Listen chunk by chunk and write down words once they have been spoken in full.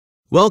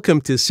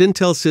Welcome to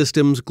Sintel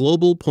Systems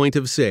Global Point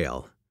of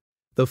Sale.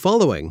 The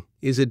following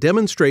is a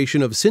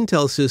demonstration of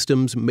Sintel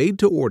Systems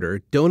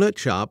made-to-order Doughnut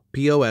Shop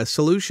POS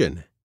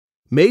solution.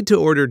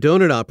 Made-to-order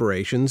donut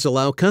operations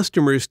allow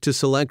customers to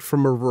select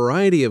from a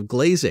variety of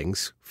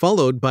glazings,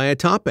 followed by a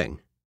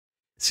topping.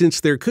 Since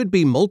there could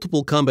be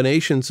multiple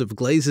combinations of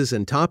glazes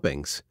and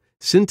toppings,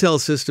 Sintel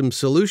Systems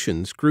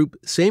solutions group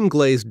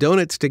same-glazed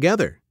donuts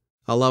together,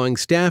 allowing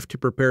staff to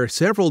prepare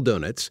several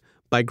donuts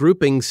by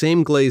grouping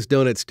same-glazed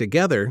donuts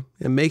together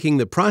and making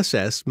the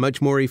process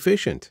much more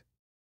efficient.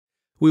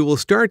 We will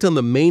start on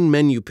the main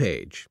menu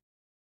page.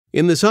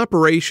 In this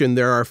operation,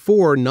 there are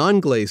 4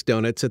 non-glazed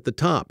donuts at the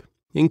top,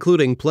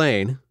 including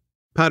plain,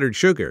 powdered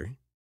sugar,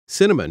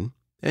 cinnamon,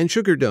 and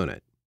sugar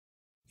donut.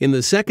 In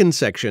the second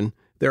section,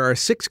 there are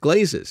 6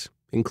 glazes,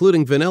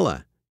 including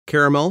vanilla,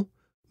 caramel,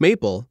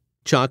 maple,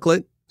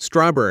 chocolate,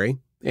 strawberry,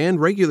 and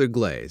regular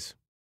glaze.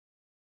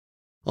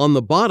 On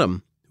the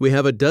bottom, we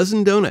have a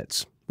dozen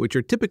donuts, which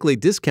are typically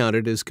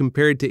discounted as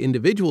compared to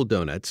individual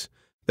donuts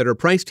that are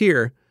priced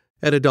here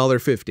at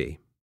 $1.50.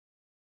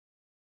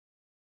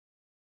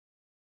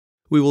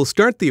 We will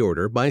start the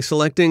order by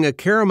selecting a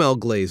caramel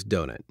glazed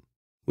donut,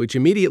 which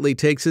immediately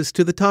takes us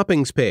to the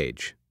toppings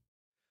page.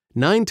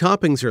 9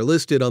 toppings are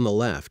listed on the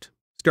left,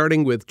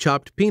 starting with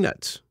chopped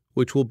peanuts,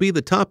 which will be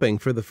the topping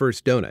for the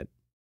first donut.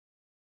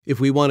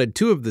 If we wanted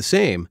 2 of the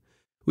same,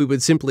 we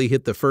would simply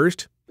hit the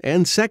first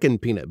and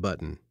second peanut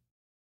button.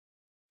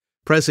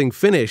 Pressing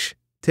Finish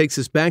takes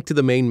us back to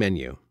the main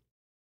menu.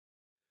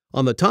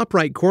 On the top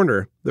right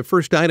corner, the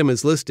first item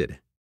is listed.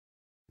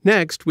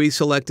 Next, we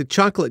select a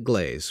chocolate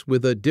glaze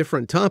with a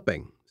different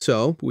topping,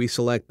 so we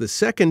select the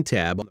second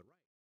tab on the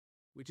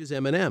right, which is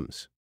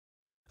M&Ms.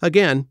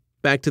 Again,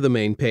 back to the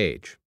main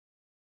page.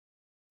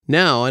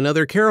 Now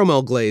another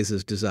caramel glaze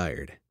is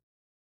desired.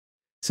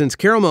 Since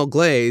caramel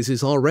glaze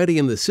is already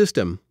in the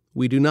system,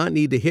 we do not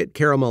need to hit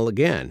caramel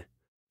again,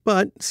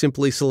 but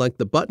simply select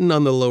the button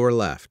on the lower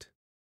left.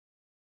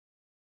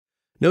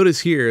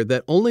 Notice here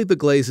that only the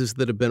glazes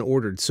that have been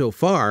ordered so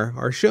far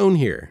are shown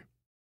here.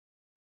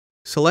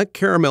 Select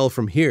caramel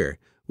from here,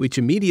 which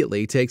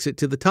immediately takes it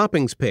to the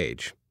toppings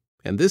page,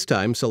 and this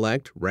time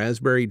select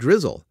raspberry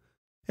drizzle,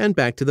 and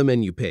back to the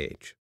menu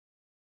page.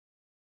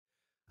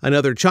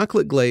 Another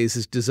chocolate glaze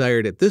is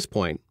desired at this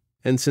point,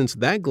 and since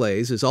that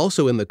glaze is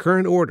also in the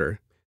current order,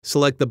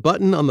 select the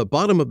button on the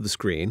bottom of the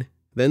screen,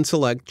 then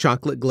select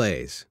chocolate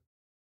glaze.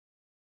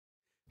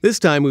 This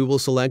time we will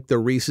select the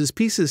Reese's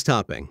Pieces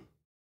topping.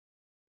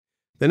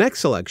 The next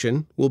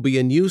selection will be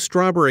a new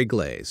strawberry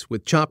glaze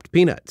with chopped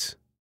peanuts.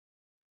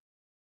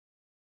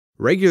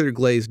 Regular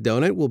glazed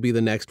donut will be the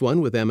next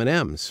one with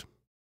M&Ms.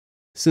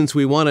 Since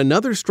we want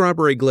another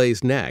strawberry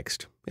glaze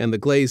next, and the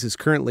glaze is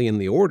currently in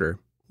the order,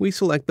 we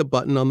select the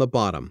button on the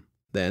bottom,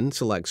 then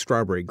select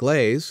strawberry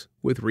glaze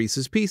with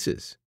Reese's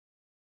Pieces.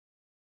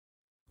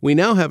 We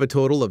now have a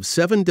total of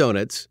 7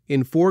 donuts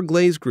in 4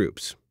 glaze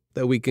groups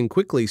that we can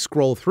quickly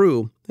scroll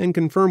through and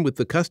confirm with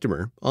the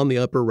customer on the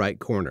upper right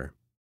corner.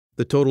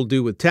 The total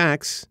due with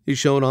tax is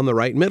shown on the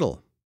right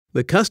middle.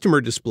 The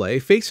customer display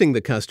facing the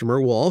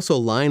customer will also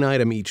line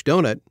item each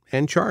donut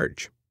and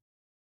charge.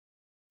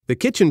 The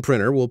kitchen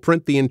printer will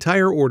print the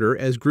entire order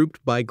as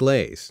grouped by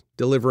glaze,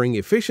 delivering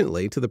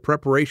efficiently to the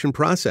preparation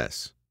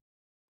process.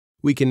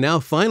 We can now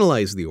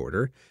finalize the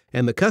order,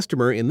 and the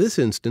customer in this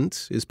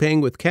instance is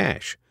paying with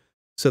cash,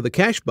 so the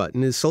cash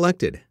button is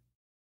selected.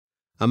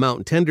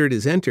 Amount tendered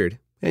is entered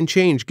and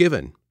change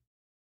given.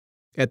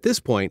 At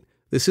this point,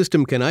 the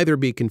system can either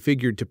be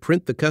configured to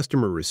print the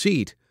customer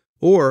receipt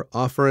or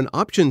offer an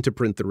option to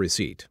print the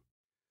receipt.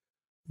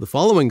 The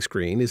following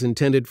screen is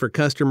intended for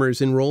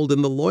customers enrolled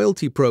in the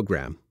loyalty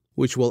program,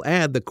 which will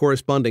add the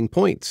corresponding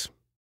points.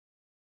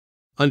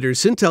 Under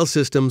Sintel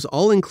Systems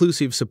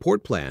all-inclusive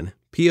support plan,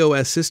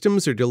 POS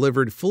systems are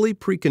delivered fully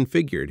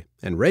pre-configured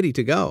and ready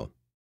to go.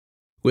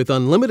 With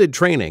unlimited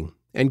training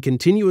and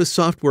continuous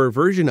software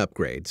version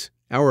upgrades,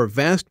 our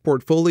vast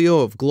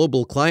portfolio of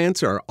global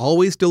clients are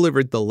always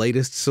delivered the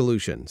latest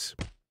solutions.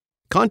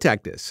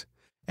 Contact us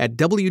at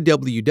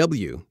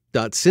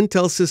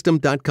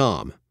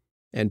www.sintelsystem.com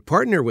and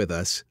partner with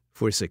us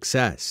for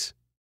success.